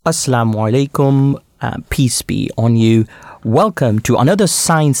Assalamu alaikum, peace be on you. Welcome to another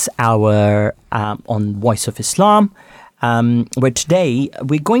Science Hour on Voice of Islam, where today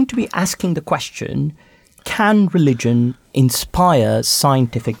we're going to be asking the question, can religion inspire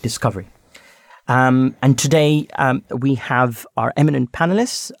scientific discovery? And today we have our eminent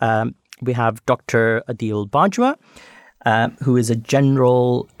panelists. We have Dr. Adil Bajwa, who is a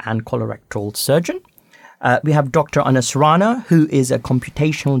general and colorectal surgeon. We have Dr. Anas Rana, who is a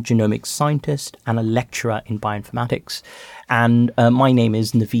computational genomics scientist and a lecturer in bioinformatics. And my name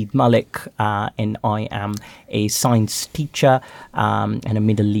is Naveed Malik, and I am a science teacher and a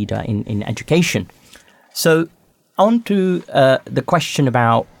middle leader in education. So on to the question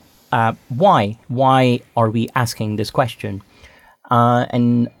about why. Why are we asking this question?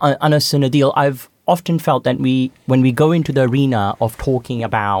 And Anas and Adil, I've often felt that when we go into the arena of talking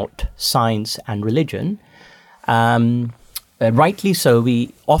about science and religion, rightly so,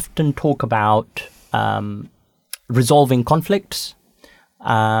 we often talk about resolving conflicts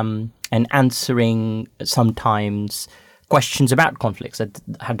and answering sometimes questions about conflicts. That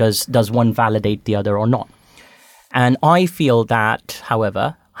does one validate the other or not? And I feel that,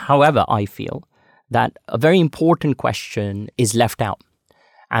 however, I feel that a very important question is left out.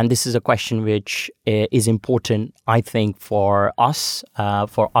 And this is a question which is important, I think, for us,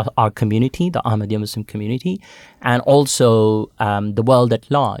 for our community, the Ahmadiyya Muslim community, and also the world at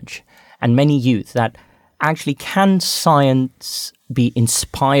large, and many youth, that actually can science be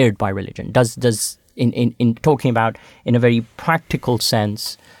inspired by religion? Does in talking about in a very practical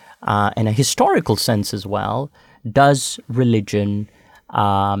sense, and a historical sense as well, does religion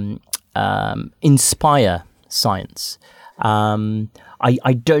inspire science?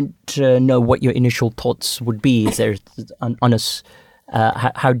 I don't know what your initial thoughts would be. Is there, Anas,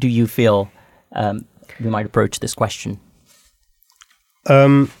 how do you feel we might approach this question?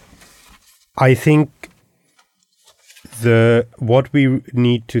 I think what we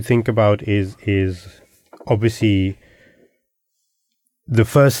need to think about is obviously the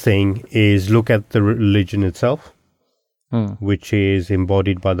first thing is look at the religion itself, which is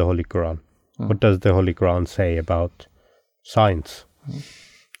embodied by the Holy Quran. What does the Holy Quran say about science?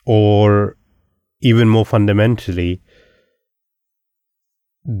 Or even more fundamentally,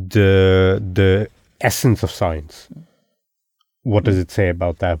 the essence of science. What does it say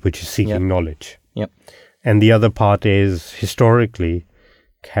about that, which is seeking knowledge? Yep. And the other part is, historically,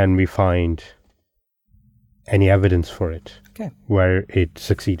 can we find any evidence for it where it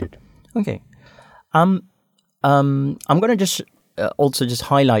succeeded? Okay. I'm going to just also just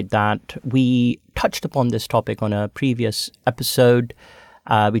highlight that we touched upon this topic on a previous episode,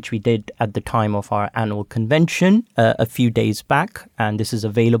 which we did at the time of our annual convention a few days back. And this is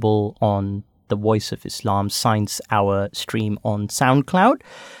available on the Voice of Islam Science Hour stream on SoundCloud.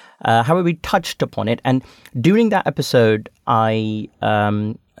 However, we touched upon it. And during that episode, I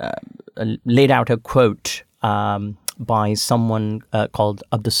laid out a quote by someone called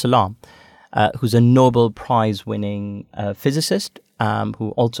Abdus Salam, who's a Nobel Prize-winning physicist,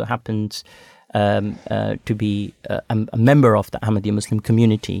 who also happens to be a member of the Ahmadiyya Muslim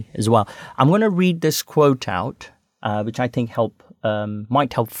community as well. I'm going to read this quote out, which I think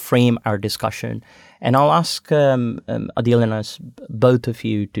might help frame our discussion. And I'll ask Adil and us, both of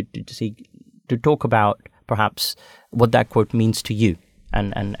you, to talk about perhaps what that quote means to you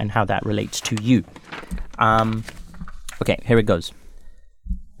and how that relates to you. Okay, here it goes.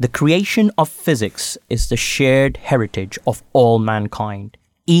 The creation of physics is the shared heritage of all mankind.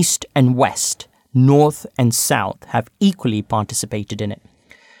 East and West, North and South have equally participated in it.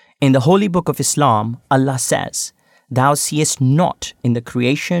 In the Holy Book of Islam, Allah says, "Thou seest not in the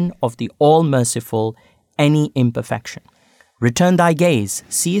creation of the All-Merciful any imperfection. Return thy gaze,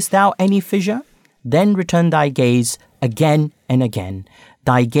 seest thou any fissure? Then return thy gaze again and again.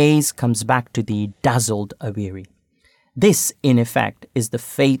 Thy gaze comes back to thee dazzled aweary." This, in effect, is the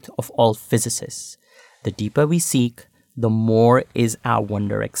faith of all physicists. The deeper we seek, the more is our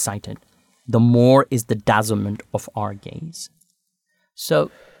wonder excited. The more is the dazzlement of our gaze.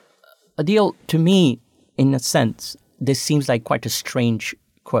 So, Adil, to me, in a sense, this seems like quite a strange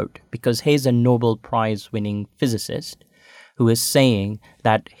quote, because here's a Nobel Prize-winning physicist who is saying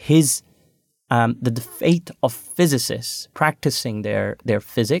that that the faith of physicists practicing their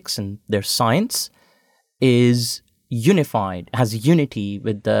physics and their science is unified, has unity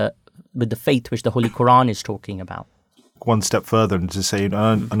with the faith which the Holy Quran is talking about. One step further and to say,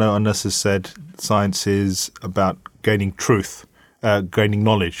 I know Anas has said science is about gaining truth, gaining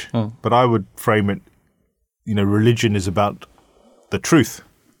knowledge, but I would frame it, religion is about the truth,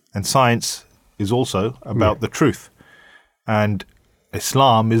 and science is also about the truth. And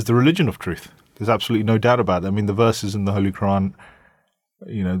Islam is the religion of truth. There's absolutely no doubt about it. I mean, the verses in the Holy Quran,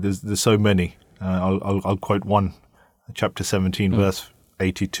 there's so many. I'll quote one, chapter 17, verse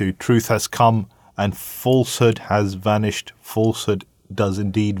 82. Truth has come and falsehood has vanished. Falsehood does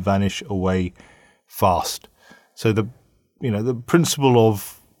indeed vanish away fast. So the principle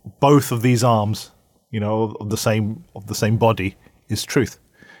of both of these arms, of the same body, is truth.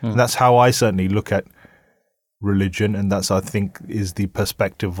 And that's how I certainly look at religion, and that's, I think, is the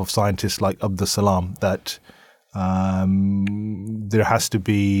perspective of scientists like Abdus Salam, that there has to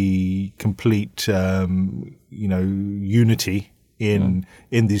be complete, unity in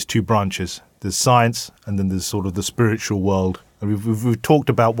these two branches. There's science, and then there's sort of the spiritual world. And we've talked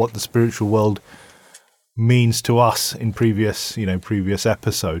about what the spiritual world means to us in previous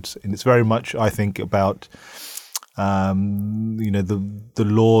episodes, and it's very much, I think, about the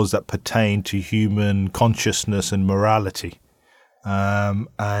laws that pertain to human consciousness and morality,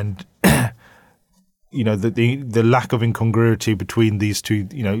 and the lack of incongruity between these two,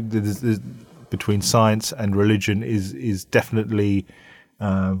 between science and religion is definitely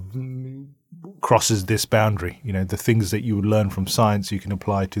crosses this boundary. The things that you would learn from science you can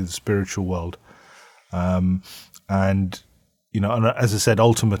apply to the spiritual world, and as I said,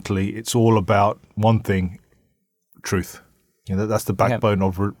 ultimately it's all about one thing: truth. That's the backbone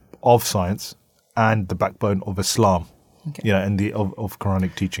of science and the backbone of Islam, and of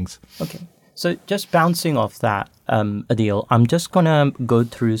Quranic teachings. Okay. So just bouncing off that, Adil, I'm just going to go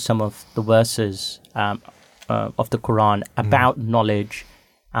through some of the verses of the Quran about knowledge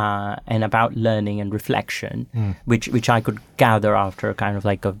and about learning and reflection, which I could gather after kind of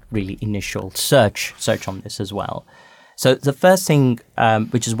like a really initial search on this as well. So the first thing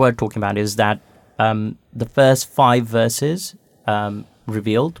which is worth talking about is that the first 5 verses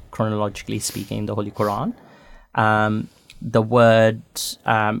revealed, chronologically speaking, in the Holy Quran, the words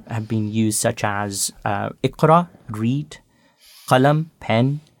have been used such as Iqra, read, Qalam,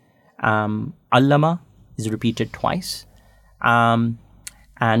 pen, Allama is repeated twice,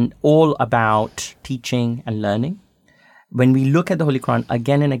 and all about teaching and learning. When we look at the Holy Quran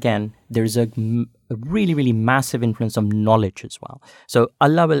again and again, there is a really, really massive influence of knowledge as well. So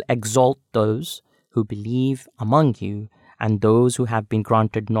Allah will exalt those who believe among you and those who have been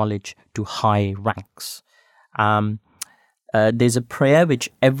granted knowledge to high ranks. There's a prayer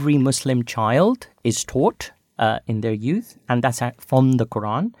which every Muslim child is taught in their youth, and that's from the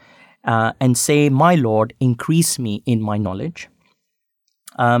Quran, and say, "My Lord, increase me in my knowledge."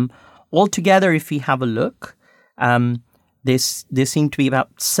 Altogether, if we have a look, there seem to be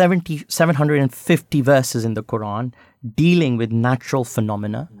about 750 verses in the Quran dealing with natural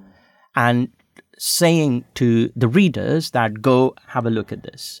phenomena and saying to the readers that go have a look at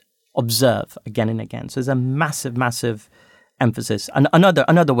this, observe again and again. So there's a massive, massive emphasis. And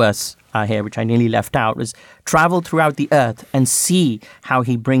another verse here, which I nearly left out, is travel throughout the earth and see how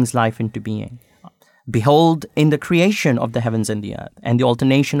he brings life into being. Behold, in the creation of the heavens and the earth, and the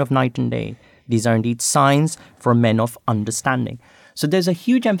alternation of night and day, these are indeed signs for men of understanding. So there's a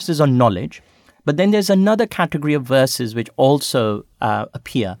huge emphasis on knowledge, but then there's another category of verses which also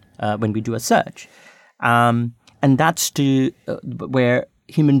appear when we do a search. And that's where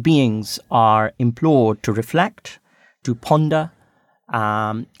human beings are implored to reflect, to ponder,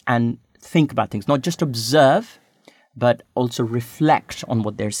 and think about things, not just observe, but also reflect on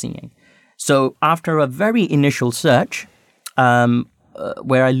what they're seeing. So after a very initial search,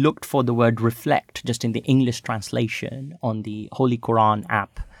 where I looked for the word reflect just in the English translation on the Holy Quran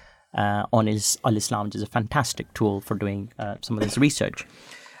app on Al-Islam, which is a fantastic tool for doing some of this research.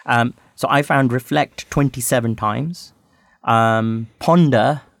 So I found reflect 27 times.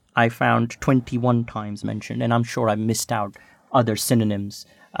 Ponder, I found 21 times mentioned, and I'm sure I missed out other synonyms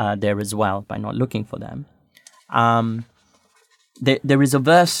there as well by not looking for them. There is a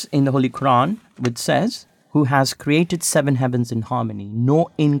verse in the Holy Quran which says, "Who has created 7 heavens in harmony, no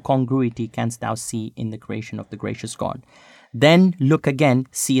incongruity canst thou see in the creation of the gracious God. Then look again,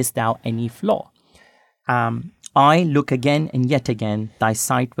 seest thou any flaw? I look again and yet again, thy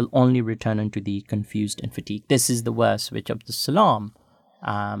sight will only return unto thee confused and fatigued." This is the verse which Abdus Salam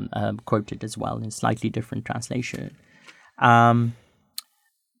quoted as well in slightly different translation.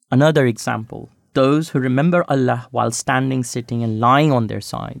 Another example, those who remember Allah while standing, sitting, and lying on their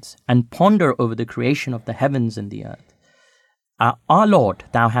sides, and ponder over the creation of the heavens and the earth. Our Lord,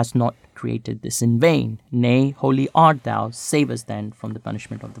 thou hast not created this in vain. Nay, holy art thou, save us then from the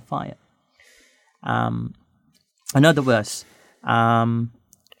punishment of the fire. Another verse, and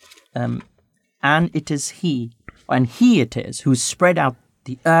it is He it is, who spread out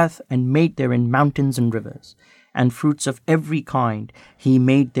the earth and made therein mountains and rivers, and fruits of every kind he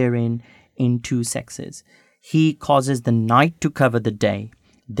made therein in two sexes. He causes the night to cover the day.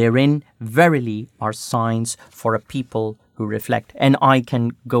 Therein verily are signs for a people who reflect. And I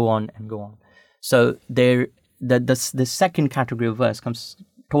can go on and go on. So the second category of verse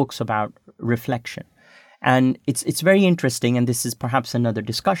talks about reflection. And it's very interesting, and this is perhaps another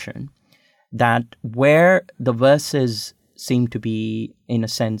discussion, that where the verses seem to be, in a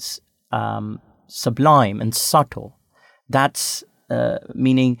sense, sublime and subtle, that's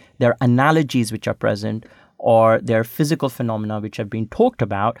meaning there are analogies which are present, or there are physical phenomena which have been talked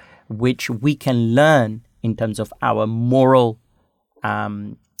about, which we can learn in terms of our moral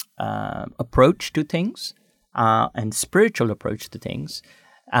approach to things and spiritual approach to things.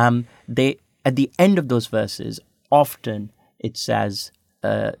 They, at the end of those verses, often it says,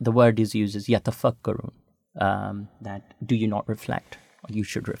 the word is used as yatafakkarun, that do you not reflect, or you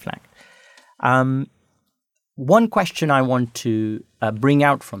should reflect. One question I want to bring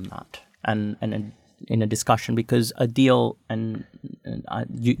out from that, and in a discussion, because Adil and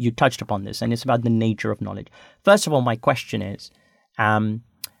you touched upon this, and it's about the nature of knowledge. First of all, my question is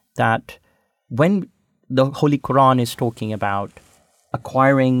that when the Holy Quran is talking about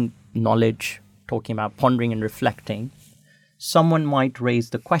acquiring knowledge, talking about pondering and reflecting, someone might raise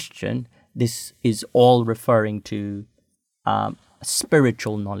the question, this is all referring to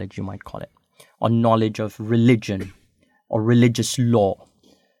spiritual knowledge, you might call it, or knowledge of religion or religious law.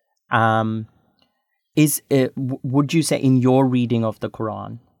 Would you say, in your reading of the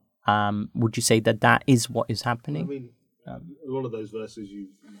Quran, would you say that is what is happening? I mean, a lot of those verses you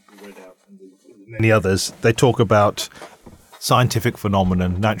read out, and many others, they talk about scientific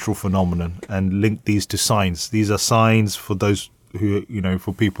phenomenon, natural phenomenon, and link these to signs. These are signs for those who,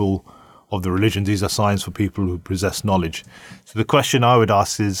 for people of the religions. These are signs for people who possess knowledge. So the question I would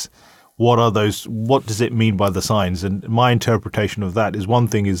ask is, what are those? What does it mean by the signs? And my interpretation of that is, one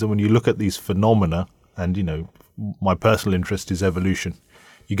thing is that when you look at these phenomena, and my personal interest is evolution.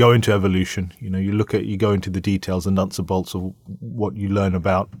 You go into evolution, you go into the details and nuts and bolts of what you learn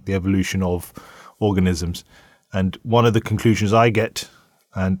about the evolution of organisms. And one of the conclusions I get,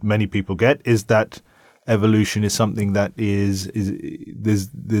 and many people get, is that evolution is something that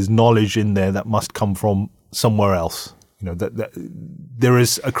there's knowledge in there that must come from somewhere else. That there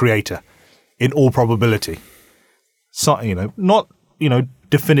is a creator, in all probability. So, not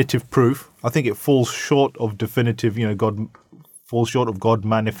definitive proof. I think it falls short of definitive. God falls short of God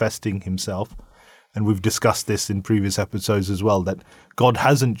manifesting Himself, and we've discussed this in previous episodes as well. That God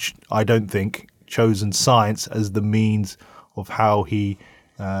hasn't, I don't think, chosen science as the means of how He,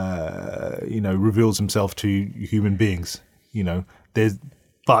 reveals Himself to human beings.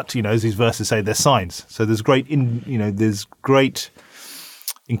 But as these verses say, there's signs. So there's great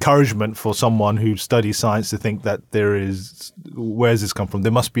encouragement for someone who studies science to think that where does this come from?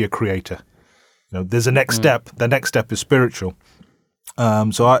 There must be a creator. There's a next step. The next step is spiritual.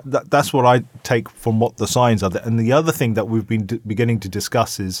 So that's what I take from what the signs are. And the other thing that we've been beginning to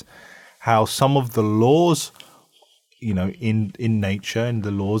discuss is how some of the laws, in nature and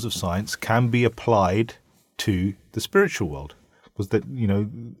the laws of science can be applied to the spiritual world. Was that,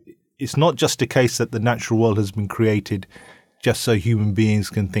 it's not just a case that the natural world has been created just so human beings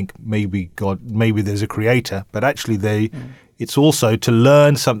can think maybe there's a creator, but actually it's also to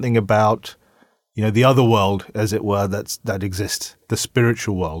learn something about, the other world, as it were, that exists, the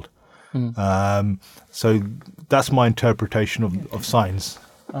spiritual world. So that's my interpretation of science.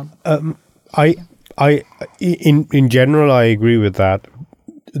 In general, I agree with that.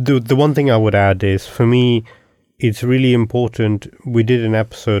 The one thing I would add is, for me, it's really important. We did an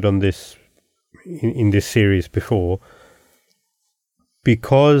episode on this in this series before,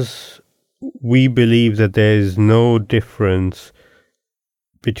 because we believe that there is no difference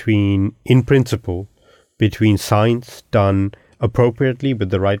in principle, between science done appropriately with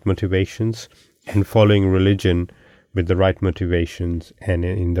the right motivations and following religion with the right motivations and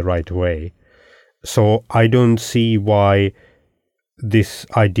in the right way. So I don't see why this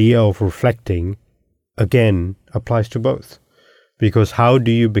idea of reflecting, again, applies to both. Because how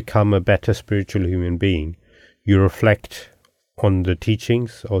do you become a better spiritual human being? You reflect on the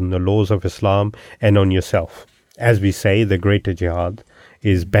teachings, on the laws of Islam, and on yourself. As we say, the greater jihad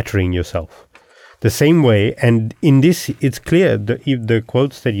is bettering yourself. The same way, and in this, it's clear, the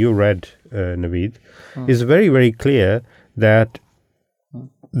quotes that you read, Naveed, is very, very clear that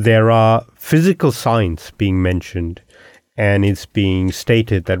there are physical signs being mentioned, and it's being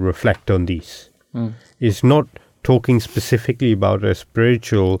stated that reflect on these. It's not talking specifically about a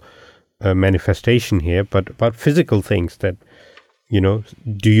spiritual manifestation here, but about physical things that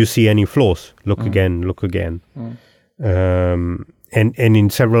do you see any flaws? Look again, look again. And in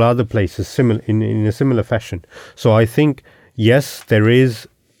several other places, in a similar fashion. So I think, yes, there is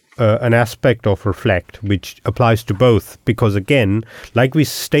an aspect of reflect which applies to both, because again, like we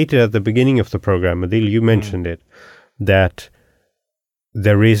stated at the beginning of the program, Adil, you mentioned it, that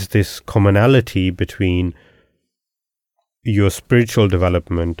there is this commonality between your spiritual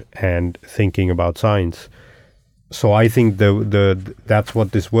development and thinking about science. So I think that's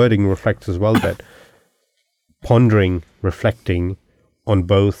what this wording reflects as well, that pondering, reflecting on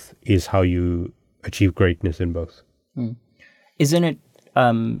both is how you achieve greatness in both. Isn't it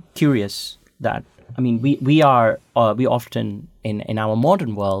curious that, I mean, we often in our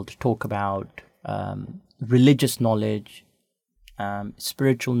modern world talk about religious knowledge,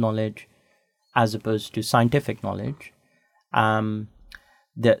 spiritual knowledge, as opposed to scientific knowledge. The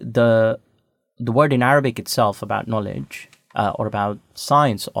word in Arabic itself about knowledge or about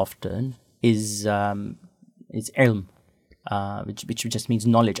science often is ilm, which just means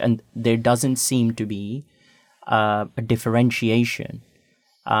knowledge, and there doesn't seem to be a differentiation.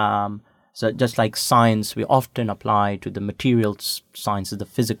 So just like science, we often apply to the material sciences, the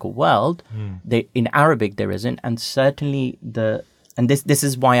physical world. In Arabic there isn't, and certainly this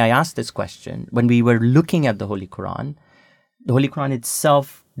is why I asked this question. When we were looking at the Holy Quran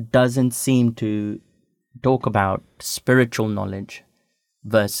itself doesn't seem to talk about spiritual knowledge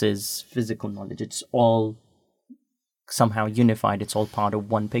versus physical knowledge. It's all somehow unified. It's all part of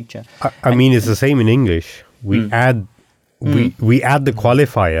one picture. I mean, it's the same in English. We add the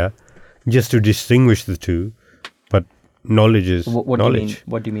qualifier just to distinguish the two, but knowledge is knowledge.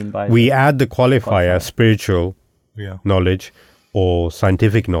 What do you mean by we add the qualifier spiritual knowledge or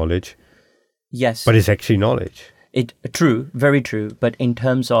scientific knowledge? Yes, but it's actually knowledge. True, very true. But in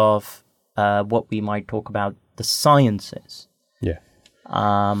terms of what we might talk about the sciences,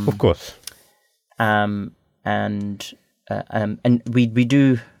 of course, and we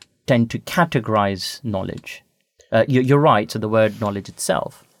do tend to categorize knowledge. You're right. So the word knowledge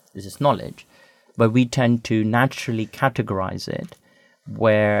itself is just knowledge, but we tend to naturally categorize it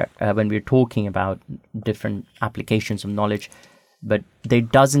where when we're talking about different applications of knowledge, but there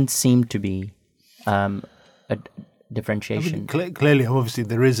doesn't seem to be a differentiation. I mean, clearly, obviously,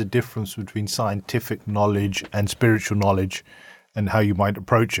 there is a difference between scientific knowledge and spiritual knowledge, and how you might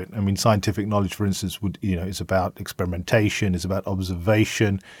approach it. I mean, scientific knowledge, for instance, is about experimentation, is about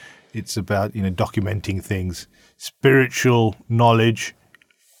observation, it's about documenting things. Spiritual knowledge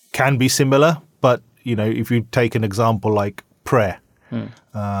can be similar, but if you take an example like prayer, you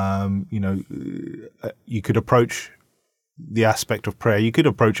could approach the aspect of prayer. You could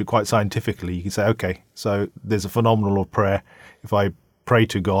approach it quite scientifically. You could say, okay, so there's a phenomenon of prayer. If I pray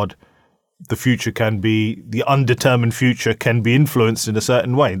to God, the undetermined future can be influenced in a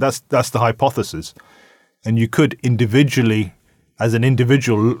certain way. That's the hypothesis. And you could as an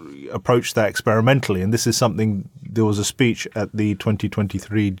individual, approach that experimentally. And this is something, there was a speech at the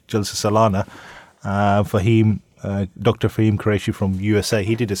 2023 Jalsa Salana, Dr. Fahim Qureshi from USA.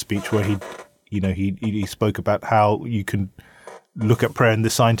 He did a speech where he spoke about how you can look at prayer in the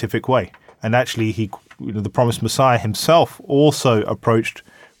scientific way. And actually, the promised Messiah himself also approached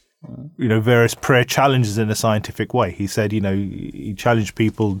various prayer challenges in a scientific way. He said, he challenged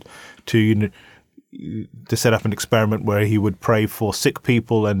people to set up an experiment where he would pray for sick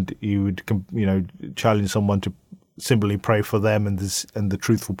people, and he would, challenge someone to simply pray for them, and the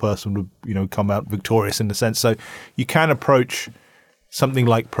truthful person would, come out victorious in a sense. So you can approach something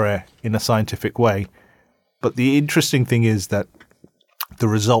like prayer in a scientific way, but the interesting thing is that the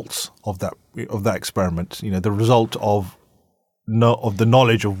results of that experiment, the result of the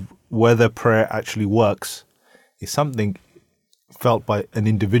knowledge of whether prayer actually works, is something felt by an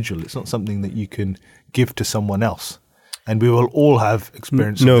individual. It's not something that you can give to someone else. And we will all have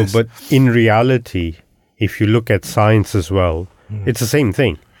experience of this. No, but in reality, if you look at science as well, it's the same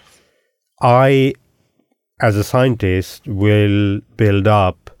thing. I, as a scientist, will build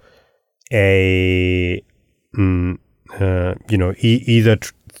up either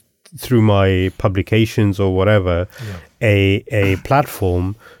through my publications or whatever, a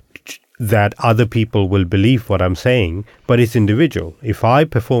platform that other people will believe what I'm saying, but it's individual. If I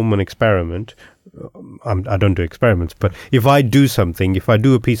perform an experiment, I don't do experiments, but if I do something, if I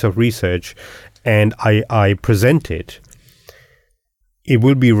do a piece of research and I present it, it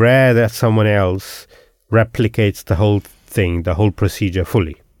will be rare that someone else replicates the whole thing, the whole procedure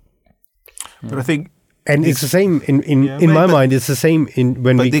fully. But I think... And it's the same in my mind. It's the same in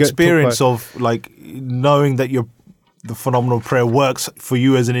when we. But the experience of knowing that the phenomenon of prayer works for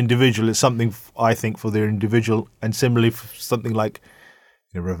you as an individual. It's something, I think, for the individual, and similarly for something like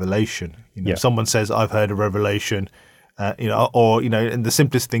revelation. Someone says, "I've heard a revelation," or and the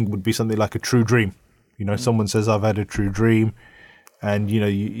simplest thing would be something like a true dream. Someone says, "I've had a true dream," and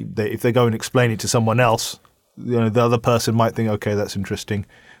if they go and explain it to someone else, the other person might think, "Okay, that's interesting,"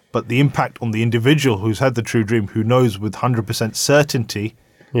 but the impact on the individual who's had the true dream, who knows with 100% certainty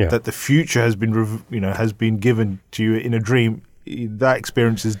that the future has been given to you in a dream, that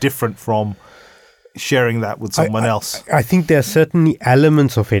experience is different from sharing that with someone else. I think there are certainly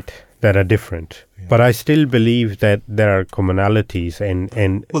elements of it that are different, but I still believe that there are commonalities, and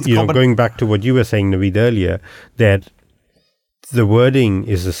going back to what you were saying, Naveed, earlier, that the wording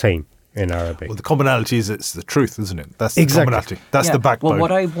is the same in Arabic. Well, the commonality is it's the truth, isn't it? That's the commonality. That's the backbone. Well,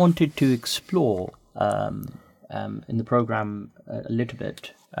 what I wanted to explore in the program a little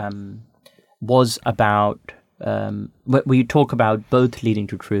bit was about we talk about both leading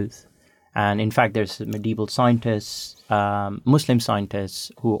to truth, and in fact there's medieval scientists, Muslim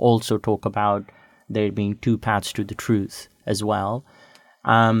scientists, who also talk about there being two paths to the truth as well,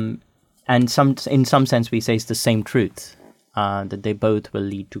 and in some sense we say it's the same truth, that they both will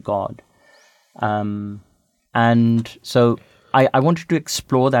lead to God, and so I wanted to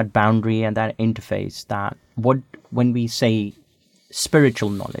explore that boundary and that interface, that when we say spiritual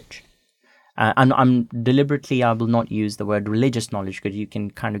knowledge, and I'm deliberately, I will not use the word religious knowledge, because you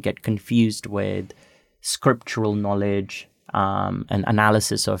can kind of get confused with scriptural knowledge and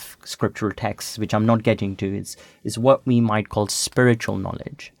analysis of scriptural texts, which I'm not getting to, is what we might call spiritual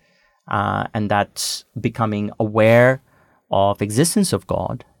knowledge, and that's becoming aware of existence of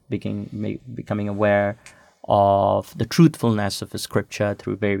God, becoming aware of the truthfulness of a scripture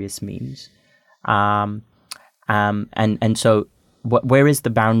through various means, and so where is the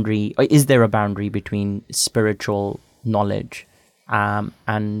boundary? Or is there a boundary between spiritual knowledge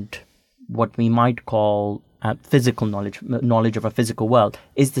and what we might call physical knowledge of a physical world?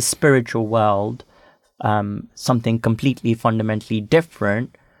 Is the spiritual world something completely fundamentally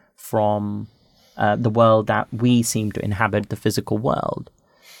different from the world that we seem to inhabit, the physical world?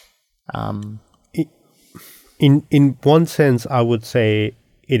 In one sense, I would say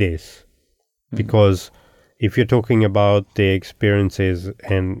it is, because if you're talking about the experiences,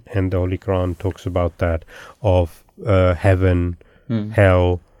 and the Holy Quran talks about that, of heaven,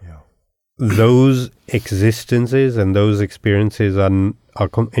 hell, those existences and those experiences are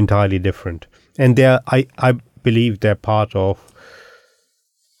entirely different, and I believe they're part of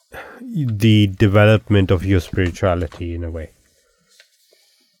the development of your spirituality in a way.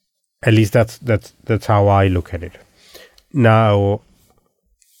 At least that's how I look at it. Now,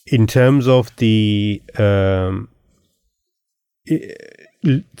 in terms of the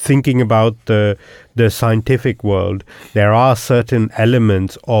thinking about the scientific world, there are certain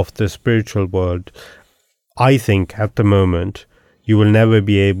elements of the spiritual world, I think, at the moment, you will never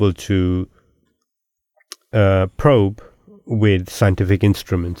be able to probe with scientific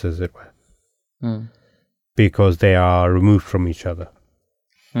instruments, as it were, because they are removed from each other.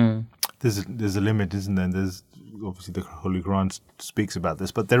 There's a limit, isn't there? There's obviously the Holy Quran speaks about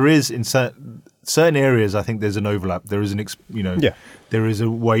this, but there is in certain areas. I think there's an overlap. There is there is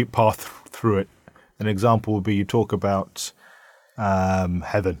a path through it. An example would be you talk about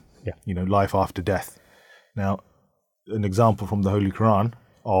heaven, life after death. Now, an example from the Holy Quran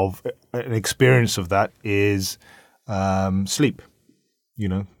of an experience of that is sleep.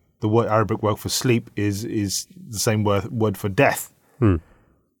 The Arabic word for sleep is the same word for death.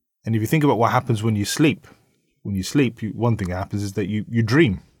 And if you think about what happens when you sleep, one thing that happens is that you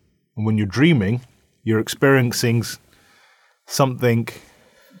dream. And when you're dreaming, you're experiencing something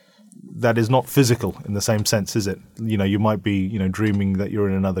that is not physical in the same sense, is it? You might be, dreaming that you're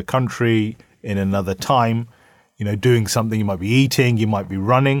in another country, in another time, doing something. You might be eating, you might be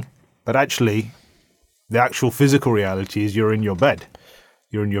running. But actually, the actual physical reality is you're in your bed.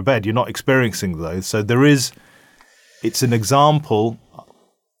 You're in your bed. You're not experiencing those. So it's an example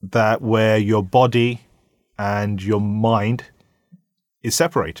that where your body and your mind is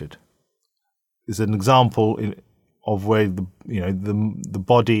separated. It's an example of where the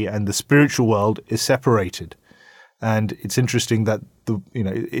body and the spiritual world is separated. And it's interesting that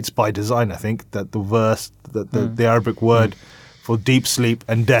it's by design, I think, that the verse, that the Arabic word for deep sleep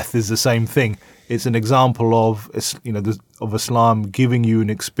and death is the same thing. It's an example of Islam giving you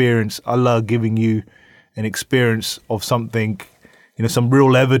an experience, Allah giving you an experience of something, some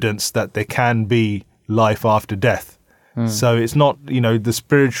real evidence that there can be life after death. So it's not, the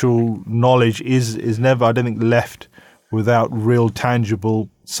spiritual knowledge is never, I don't think, left without real tangible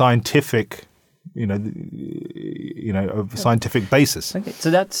scientific of scientific basis. Okay, so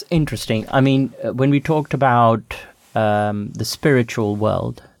that's interesting. I mean, when we talked about the spiritual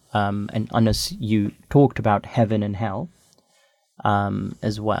world, and Anas, you talked about heaven and hell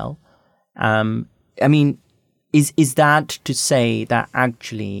as well. I mean, is that to say that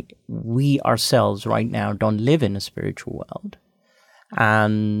actually we ourselves right now don't live in a spiritual world,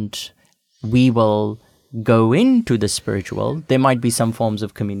 and we will go into the spiritual world? There might be some forms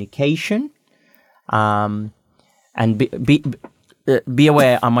of communication, and be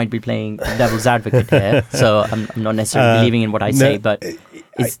aware I might be playing devil's advocate here, so I'm not necessarily believing in what I say, but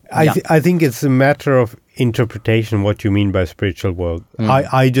I think it's a matter of interpretation what you mean by spiritual world.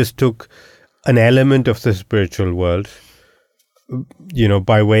 I just took an element of the spiritual world,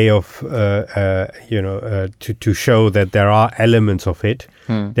 by way of to show that there are elements of it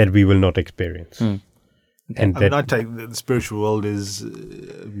that we will not experience. And I take the spiritual world is,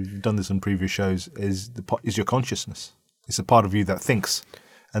 we've done this on previous shows, is your consciousness. It's a part of you that thinks,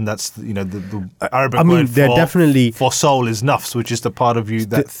 and that's the Arabic word for soul is nafs, which is the part of you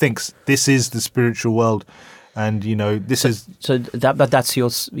that thinks. This is the spiritual world, and that's your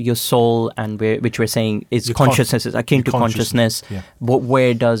soul, and which we're saying is consciousness, is akin to consciousness. Yeah. But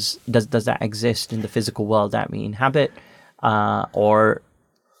where does that exist in the physical world that we inhabit, or?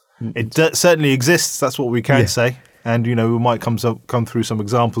 It certainly exists. That's what we can say, and we might come through some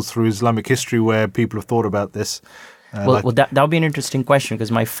examples through Islamic history where people have thought about this. That would be an interesting question,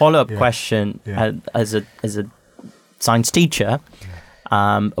 because my follow-up question as a science teacher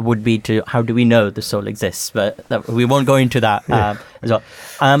would be to how do we know the soul exists? But we won't go into that as well.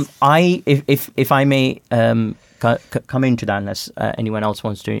 If I may come into that, unless anyone else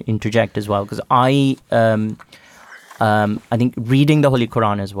wants to interject as well, because I think reading the Holy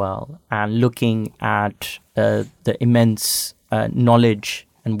Quran as well and looking at the immense knowledge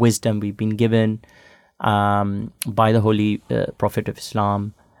and wisdom we've been given by the Holy Prophet of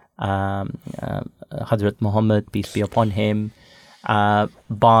Islam, Hazrat Muhammad, peace be upon him,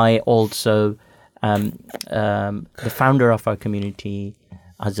 by also the founder of our community,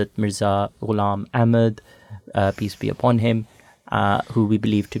 Hazrat Mirza Ghulam Ahmad, peace be upon him, who we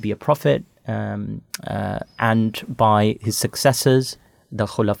believe to be a prophet, and by his successors, the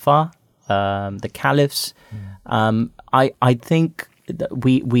Khulafa, the Caliphs. I think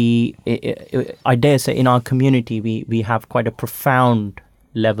I dare say in our community we have quite a profound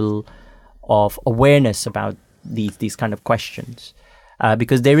level of awareness about these kind of questions,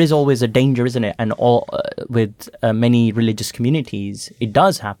 because there is always a danger, isn't it? And with many religious communities, it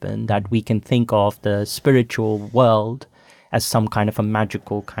does happen that we can think of the spiritual world as some kind of a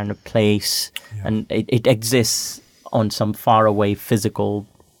magical kind of place, and it exists on some faraway physical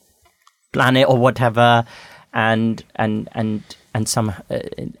planet or whatever, and there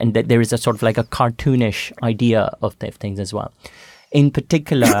is a sort of like a cartoonish idea of things as well. In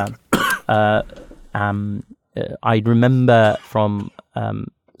particular, I remember from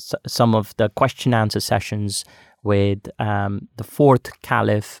some of the question answer sessions with the fourth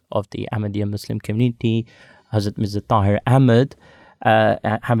Caliph of the Ahmadiyya Muslim community, Hazrat Mirza Tahir Ahmad,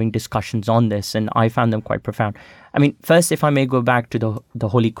 having discussions on this, and I found them quite profound. I mean, first, if I may go back to the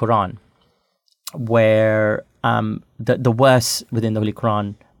Holy Quran, where the verse within the Holy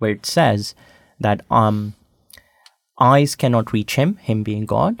Quran where it says that eyes cannot reach him being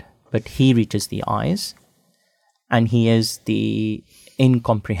God, but he reaches the eyes, and he is the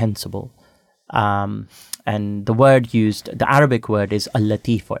incomprehensible. And the word used, the Arabic word is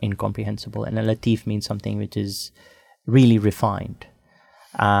al-latif, or incomprehensible, and al-latif means something which is really refined.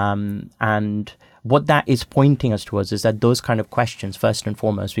 And what that is pointing us towards is that those kind of questions, first and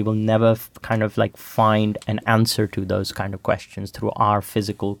foremost, we will never kind of like find an answer to those kind of questions through our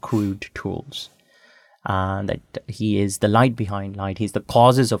physical crude tools. That he is the light behind light, he's the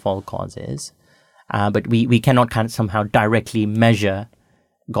causes of all causes, but we cannot kind of somehow directly measure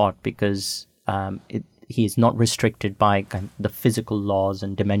God, because he is not restricted by kind of the physical laws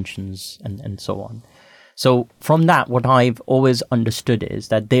and dimensions and so on. So from that, what I've always understood is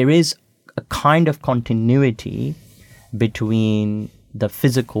that there is a kind of continuity between the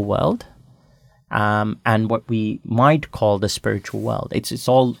physical world and what we might call the spiritual world. It's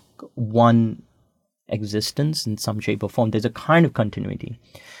all one existence in some shape or form. There's a kind of continuity,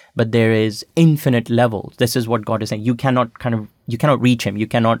 but there is infinite levels. This is what God is saying. You cannot reach him. You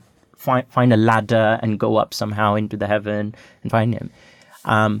cannot find a ladder and go up somehow into the heaven and find him.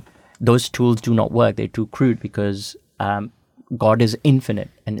 Those tools do not work. They're too crude, because God is infinite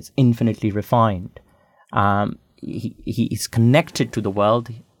and it's infinitely refined. He is connected to the world.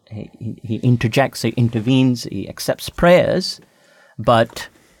 He interjects, he intervenes, he accepts prayers, but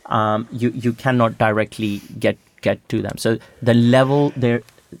you cannot directly get to them. So the level there.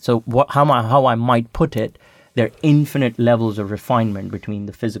 So how I might put it, there are infinite levels of refinement between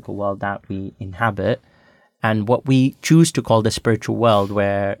the physical world that we inhabit and what we choose to call the spiritual world,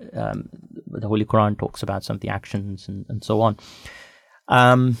 where the Holy Quran talks about some of the actions and so on.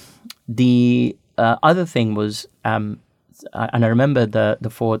 The other thing was, and I remember the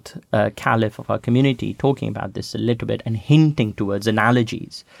fourth caliph of our community talking about this a little bit and hinting towards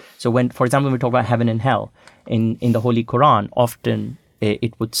analogies. So when, for example, when we talk about heaven and hell in the Holy Quran, often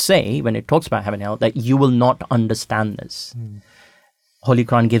it would say, when it talks about heaven and hell, that you will not understand this. Holy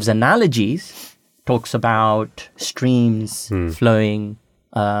Quran gives analogies, talks about streams flowing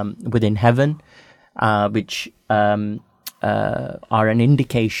within heaven, which are an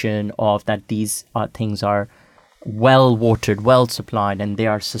indication of that these things are well watered, well supplied, and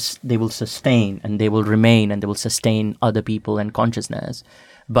they will sustain and they will remain and they will sustain other people and consciousness.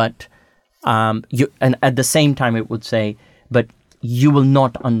 But and at the same time, it would say, but you will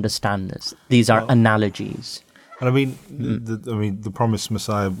not understand this. These are analogies. And I mean, the promised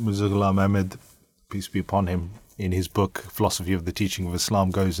Messiah, Mirza Ghulam Ahmad, peace be upon him, in his book Philosophy of the Teaching of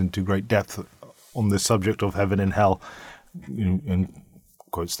Islam, goes into great depth on the subject of heaven and hell, and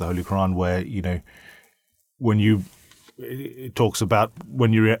quotes the Holy Quran, where it talks about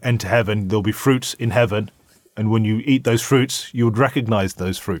when you enter heaven, there'll be fruits in heaven, and when you eat those fruits, you would recognize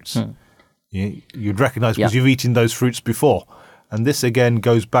those fruits. You'd recognize because you've eaten those fruits before. And this again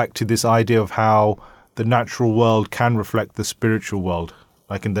goes back to this idea of how the natural world can reflect the spiritual world.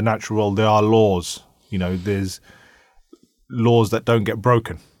 Like in the natural world, there are laws. There's laws that don't get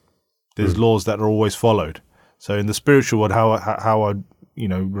broken. There's laws that are always followed. So in the spiritual world, how I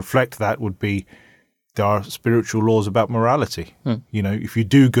reflect that would be, there are spiritual laws about morality. If you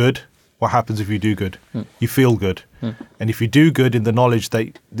do good, what happens if you do good? You feel good. And if you do good in the knowledge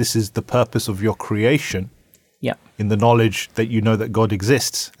that this is the purpose of your creation, in the knowledge that you know that God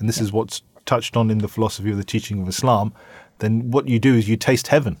exists, and this is what's touched on in the philosophy of the teaching of Islam, then what you do is you taste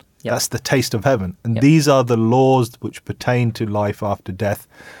heaven. That's the taste of heaven. And these are the laws which pertain to life after death.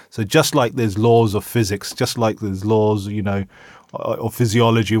 So just like there's laws of physics, just like there's laws, or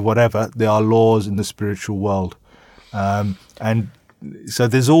physiology, whatever, there are laws in the spiritual world. And so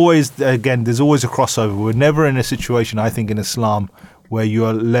there's always a crossover. We're never in a situation, I think, in Islam where you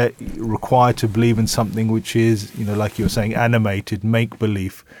are required to believe in something which is, like you were saying, animated,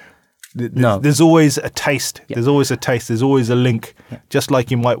 make-believe. There's always a taste. There's always a taste. There's always a link. Just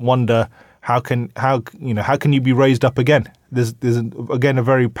like you might wonder, how can you be raised up again? There's again a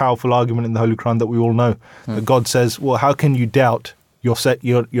very powerful argument in the Holy Quran that we all know. That God says, well, how can you doubt your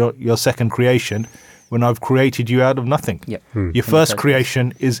second creation when I've created you out of nothing? Your first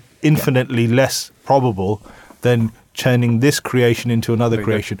creation is infinitely less probable than turning this creation into another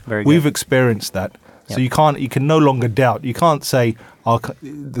creation. We've experienced that. So you can no longer doubt. You can't say,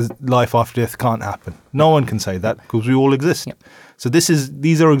 the life after death can't happen. No one can say that because we all exist. So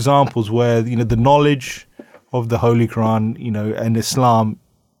these are examples where, the knowledge of the Holy Quran, and Islam,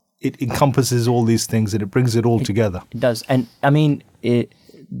 it encompasses all these things and it brings it all together. It does. And I mean,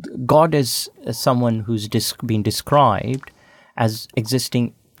 God is someone who's been described as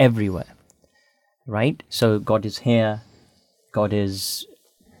existing everywhere, right? So God is here. God is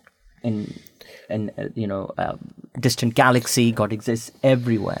in distant galaxy. God exists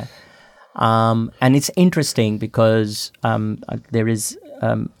everywhere. And it's interesting because there is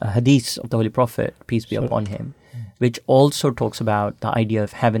a hadith of the Holy Prophet, peace be upon him, which also talks about the idea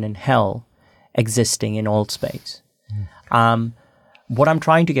of heaven and hell existing in all space. What I'm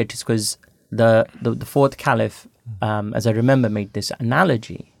trying to get to is because the fourth caliph, as I remember, made this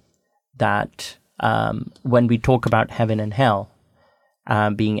analogy that when we talk about heaven and hell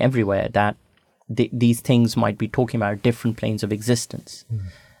being everywhere, that these things might be talking about different planes of existence,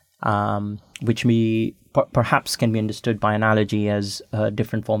 which perhaps can be understood by analogy as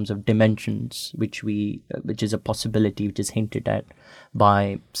different forms of dimensions, which is a possibility which is hinted at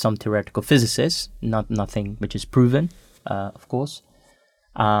by some theoretical physicists, nothing which is proven, of course.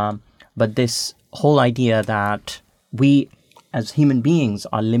 But this whole idea that we as human beings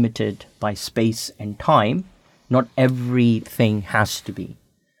are limited by space and time, not everything has to be.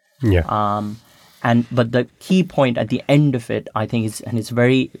 But the key point at the end of it, I think,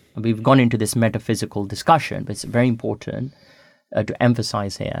 we've gone into this metaphysical discussion, but it's very important to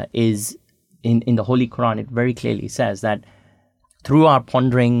emphasize here, is in the Holy Quran, it very clearly says that through our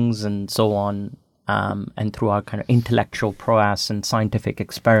ponderings and so on, and through our kind of intellectual prowess and scientific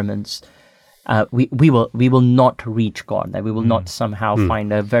experiments, we will not reach God, that we will not somehow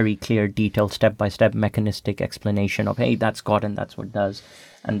find a very clear, detailed, step-by-step mechanistic explanation of, hey, that's God and that's what it does,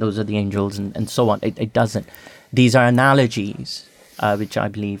 and those are the angels and so on. It doesn't. These are analogies, which I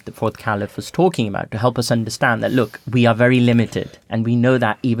believe the fourth caliph was talking about, to help us understand that, look, we are very limited, and we know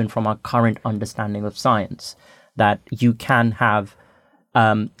that even from our current understanding of science, that you can have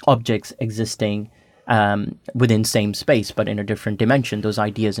objects existing within same space, but in a different dimension. Those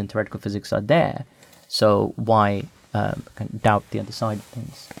ideas in theoretical physics are there. So why doubt the other side of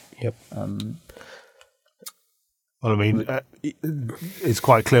things? Yep. Well, I mean, it's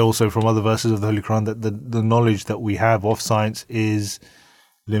quite clear also from other verses of the Holy Quran that the knowledge that we have of science is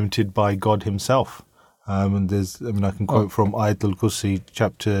limited by God Himself. And I can quote from Ayat al-Kursi,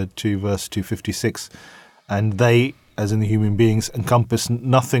 chapter 2, verse 256, and they, as in the human beings, encompass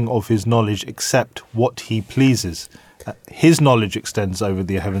nothing of His knowledge except what He pleases. His knowledge extends over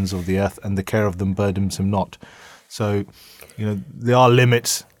the heavens of the earth, and the care of them burdens Him not. So, there are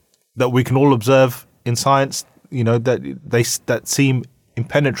limits that we can all observe in science, that seem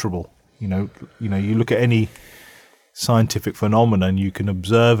impenetrable. You look at any scientific phenomenon, you can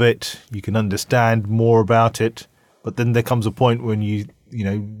observe it, you can understand more about it, but then there comes a point when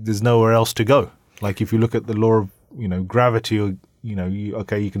there's nowhere else to go. Like if you look at the law of gravity, or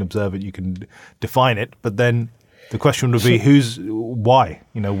you can observe it, you can define it, but then the question would be why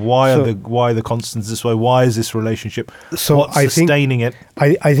are the constants this way? Why is this relationship? So what's sustaining it?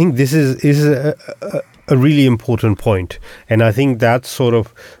 I think this is a really important point, and I think that sort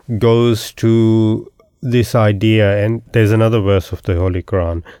of goes to this idea. And there's another verse of the Holy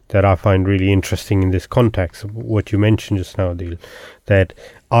Quran that I find really interesting in this context, what you mentioned just now, Adil, that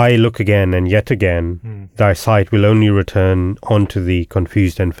I look again and yet again, thy sight will only return unto thee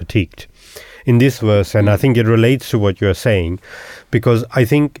confused and fatigued. In this verse, and I think it relates to what you're saying, because I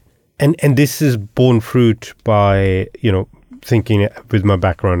think, and this is borne fruit by, thinking with my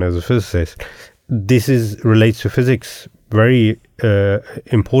background as a physicist, this relates to physics very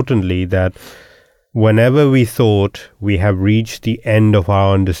importantly, that whenever we thought we have reached the end of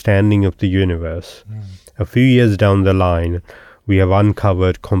our understanding of the universe, a few years down the line, we have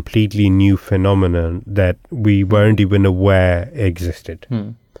uncovered completely new phenomenon that we weren't even aware existed.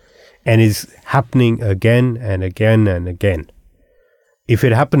 And is happening again and again and again. If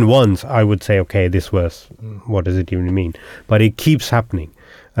it happened once, I would say, okay, this verse, what does it even mean? But it keeps happening.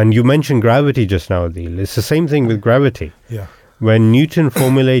 And you mentioned gravity just now, Adil. It's the same thing with gravity. Yeah. When Newton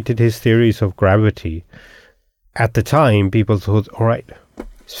formulated his theories of gravity, at the time, people thought, all right,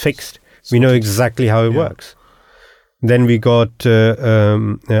 it's fixed. We know exactly how it works. Then we got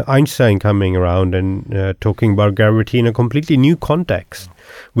Einstein coming around and talking about gravity in a completely new context,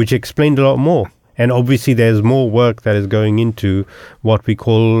 which explained a lot more. And obviously there's more work that is going into what we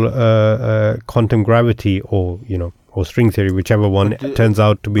call quantum gravity, or string theory, whichever one turns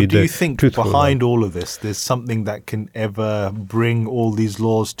out to be the do you think behind one. all of this, there's something that can ever bring all these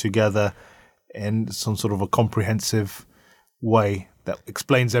laws together in some sort of a comprehensive way that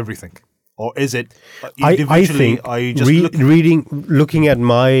explains everything? Or is it individually? I think looking at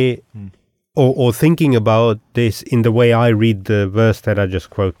my, or thinking about this in the way I read the verse that I just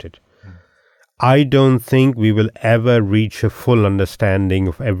quoted, I don't think we will ever reach a full understanding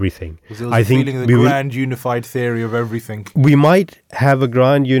of everything. I think the grand unified theory of everything. We might have a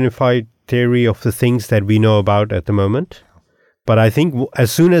grand unified theory of the things that we know about at the moment, but I think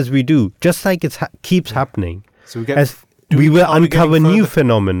as soon as we do, just like it keeps happening, so we will uncover new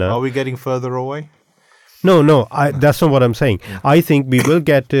phenomena. Are we getting further away? No, that's not what I'm saying. I think we will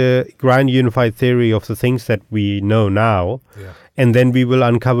get a grand unified theory of the things that we know now, and then we will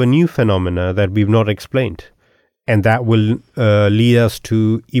uncover new phenomena that we've not explained. And that will lead us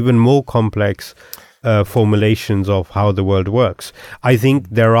to even more complex formulations of how the world works. I think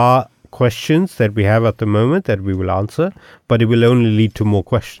there are questions that we have at the moment that we will answer, but it will only lead to more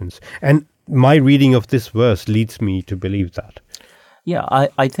questions. And my reading of this verse leads me to believe that. Yeah,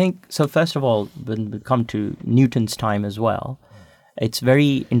 I think, so first of all, when we come to Newton's time as well, it's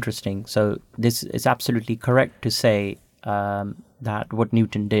very interesting. So this is absolutely correct to say that what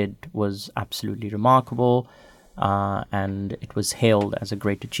Newton did was absolutely remarkable, and it was hailed as a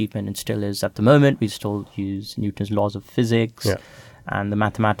great achievement, and still is at the moment. We still use Newton's laws of physics and the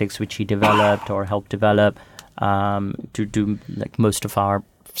mathematics which he developed or helped develop to do like most of our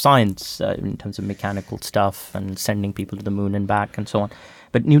science in terms of mechanical stuff and sending people to the moon and back and so on.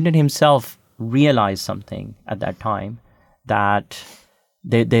 But Newton himself realized something at that time, that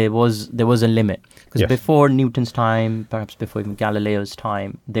there was a limit. Because before Newton's time, perhaps before even Galileo's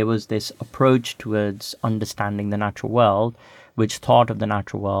time, there was this approach towards understanding the natural world which thought of the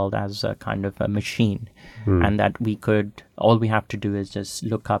natural world as a kind of a machine, and that all we have to do is just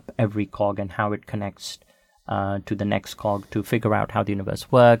look up every cog and how it connects to the next cog to figure out how the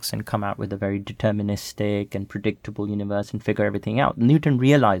universe works and come out with a very deterministic and predictable universe and figure everything out. Newton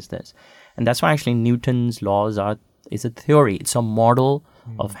realized this. And that's why actually Newton's laws is a theory. It's a model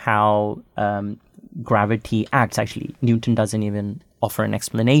of how gravity acts. Actually, Newton doesn't even offer an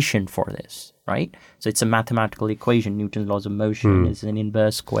explanation for this, right? So it's a mathematical equation. Newton's laws of motion is an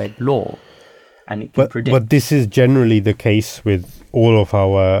inverse squared law. And it can predict. But this is generally the case with all of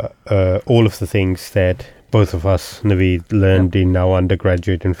the things that both of us, Naveed, learned in our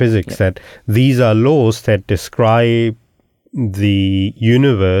undergraduate in physics, that these are laws that describe the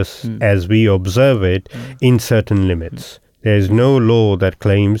universe as we observe it in certain limits. There's no law that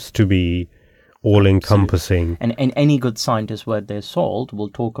claims to be all-encompassing. And any good scientist worth their salt will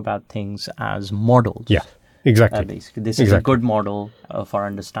talk about things as models. Yeah, exactly. Basically. This is a good model for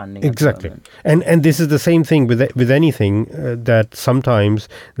understanding. Exactly. And this is the same thing with anything, that sometimes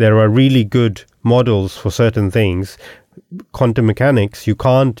there are really good models for certain things. Quantum mechanics, you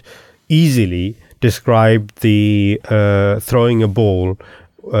can't easily describe the throwing a ball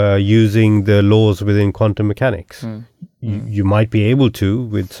using the laws within quantum mechanics. You might be able to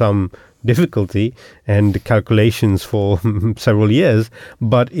with some difficulty and calculations for several years,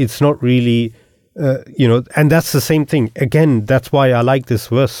 but it's not really, and that's the same thing. Again, that's why I like this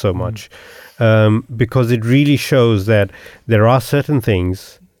verse so much, because it really shows that there are certain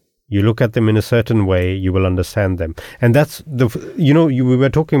things, you look at them in a certain way, you will understand them. And that's we were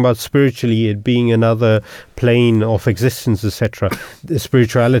talking about spiritually, it being another plane of existence, etc.,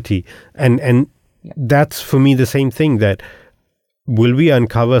 spirituality. And that's for me the same thing, that will we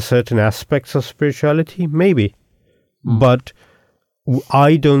uncover certain aspects of spirituality? Maybe. But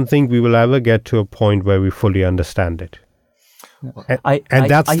I don't think we will ever get to a point where we fully understand it. And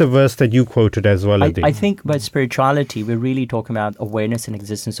that's the verse that you quoted as well, Adi. I think by spirituality, we're really talking about awareness and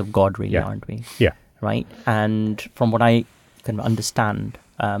existence of God, really, aren't we? Yeah. Right? And from what I can understand,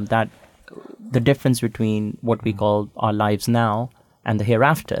 that the difference between what we call our lives now and the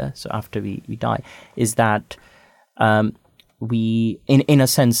hereafter, so after we die, is that we, in a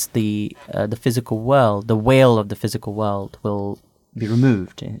sense, the physical world, the veil of the physical world will be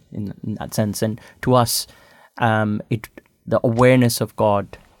removed in that sense. And to us, the awareness of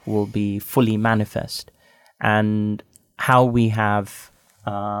God will be fully manifest, and how we have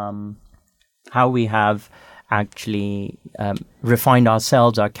actually refined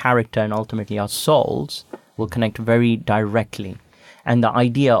ourselves, our character, and ultimately our souls will connect very directly. And the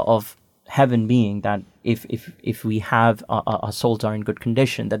idea of heaven being that if we have our souls are in good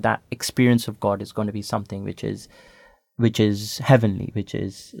condition, that experience of God is going to be something which is heavenly, which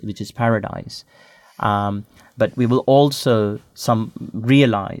is paradise. But we will also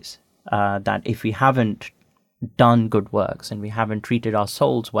realize that if we haven't done good works and we haven't treated our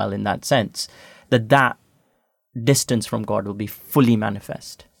souls well in that sense, that distance from God will be fully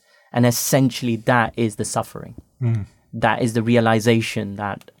manifest. And essentially that is the suffering. That is the realization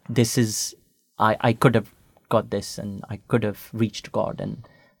that this is, I could have got this and I could have reached God, and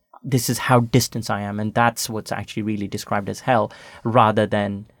this is how distant I am. And that's what's actually really described as hell, rather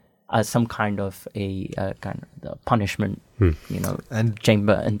than some kind of a punishment, and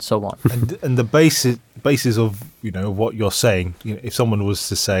chamber and so on. And the basis of what you're saying, if someone was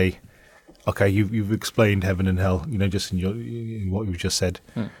to say, okay, you've explained heaven and hell, just in what you've just said.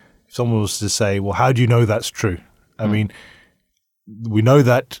 If someone was to say, well, how do you know that's true? I mean, we know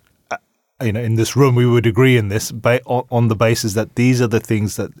that in this room we would agree in this on the basis that these are the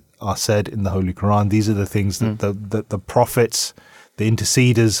things that are said in the Holy Quran. These are the things that the prophets, the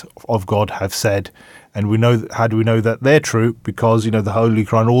interceders of God have said. And we know, how do we know that they're true? Because, the Holy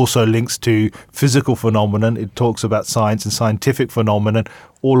Quran also links to physical phenomenon. It talks about science and scientific phenomenon,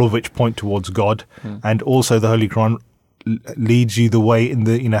 all of which point towards God. And also the Holy Quran leads you the way in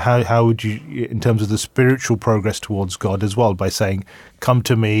the, how would you, in terms of the spiritual progress towards God as well, by saying, come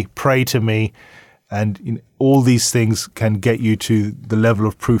to me, pray to me. And all these things can get you to the level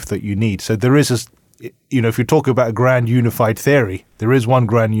of proof that you need. So there is if you talk about a grand unified theory, there is one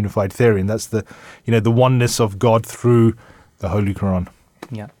grand unified theory, and that's the oneness of God through the Holy Quran.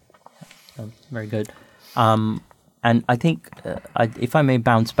 Yeah, very good. And I think, if I may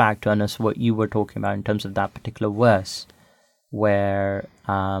bounce back to Anas, what you were talking about in terms of that particular verse, where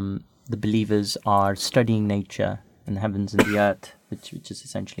the believers are studying nature and the heavens and the earth, which is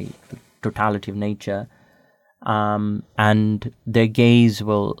essentially the totality of nature, and their gaze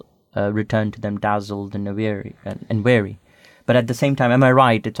will return to them dazzled and weary. But at the same time, am I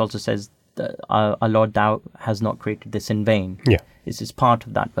right? It also says our Lord Thou has not created this in vain. Yeah. This is part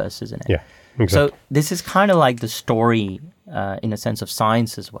of that verse, isn't it? Yeah, exactly. So this is kind of like the story, in a sense, of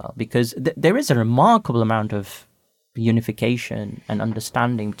science as well, because there is a remarkable amount of unification and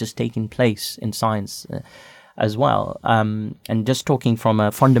understanding just taking place in science as well. And just talking from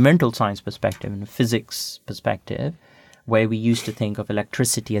a fundamental science perspective and a physics perspective, where we used to think of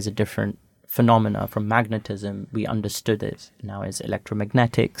electricity as a different phenomena from magnetism, we understood it now as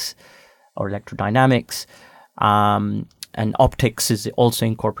electromagnetics or electrodynamics. And optics is also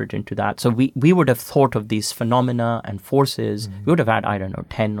incorporated into that. So we would have thought of these phenomena and forces, we would have had,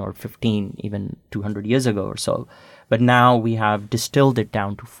 10 or 15, even 200 years ago or so. But now we have distilled it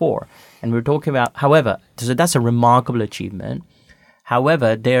down to 4. And we're talking about, however, so that's a remarkable achievement.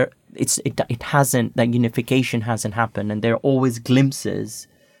 However, it hasn't, that unification hasn't happened, and there are always glimpses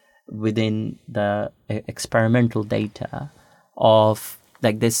within the experimental data of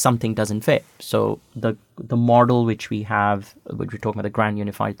like this something doesn't fit. So the model which we have, which we're talking about, the grand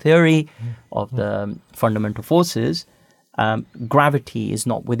unified theory of the fundamental forces, gravity is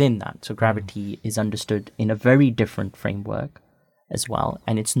not within that. So gravity is understood in a very different framework as well,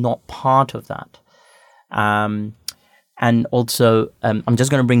 and it's not part of that. And also, I'm just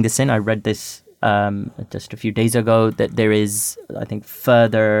going to bring this in. I read this just a few days ago, that there is, I think,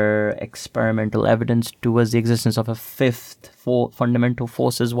 further experimental evidence towards the existence of a fifth fundamental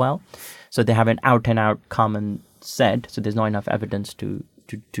force as well. So they haven't out and out come and said, so there's not enough evidence to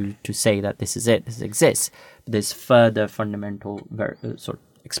say that this is it, this exists. But there's further fundamental sort of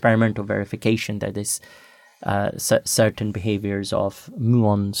experimental verification that there's certain behaviors of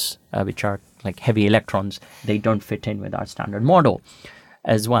muons, which are like heavy electrons, they don't fit in with our standard model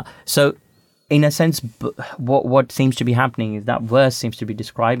as well. So in a sense, what seems to be happening is that verse seems to be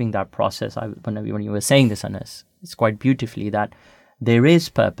describing that process. When you were saying this, Anas, it's quite beautifully that there is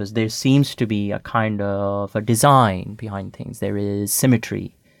purpose. There seems to be a kind of a design behind things. There is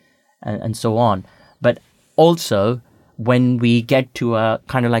symmetry and so on. But also, when we get to a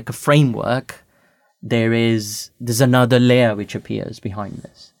kind of like a framework, there's another layer which appears behind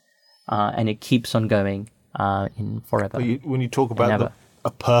this. And it keeps on going in forever. When you talk about a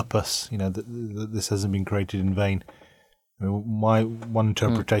purpose, that this hasn't been created in vain. I mean, my one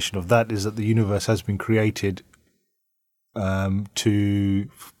interpretation of that is that the universe has been created for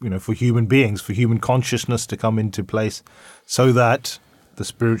human beings, for human consciousness to come into place, so that the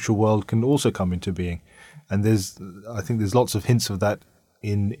spiritual world can also come into being. And I think there's lots of hints of that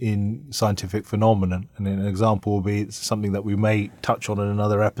in scientific phenomenon. And an example will be something that we may touch on in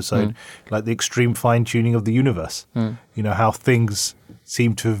another episode, like the extreme fine-tuning of the universe. How things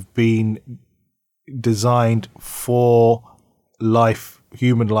seem to have been designed for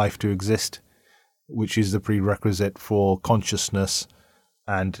human life to exist, which is the prerequisite for consciousness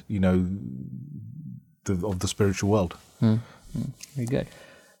and, of the spiritual world. Very good.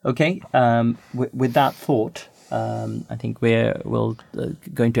 Okay, with that thought, I think we're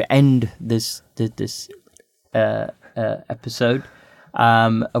going to end this episode.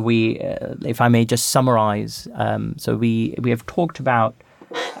 If I may just summarize, so we have talked about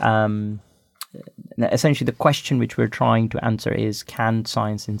essentially the question which we're trying to answer is, can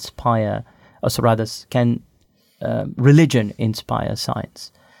science inspire, can religion inspire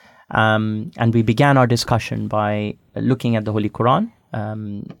science? And we began our discussion by looking at the Holy Quran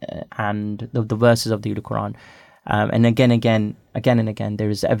and the verses of the Holy Quran. And again and again, there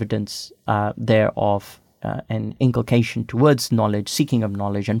is evidence there of an inculcation towards knowledge, seeking of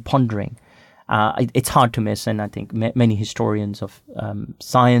knowledge and pondering. It's hard to miss, and I think many historians of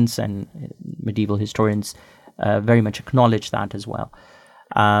science and medieval historians very much acknowledge that as well.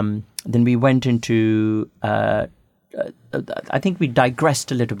 Then we went into I think we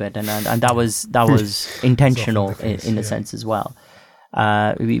digressed a little bit, and that was intentional in a sense as well.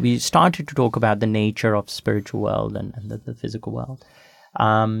 We started to talk about the nature of the spiritual world and the physical world.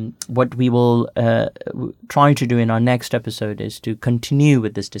 What we will try to do in our next episode is to continue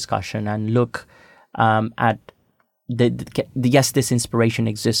with this discussion and look at yes, this inspiration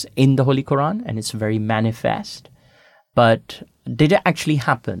exists in the Holy Quran and it's very manifest, but did it actually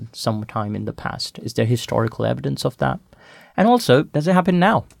happen sometime in the past? Is there historical evidence of that? And also, does it happen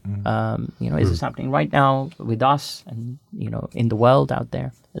now? Is this happening right now with us and, in the world out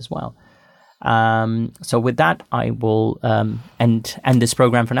there as well? So with that, I will end this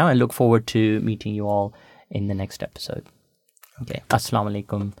program for now and look forward to meeting you all in the next episode. Okay. Assalamu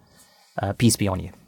alaikum. Peace be on you.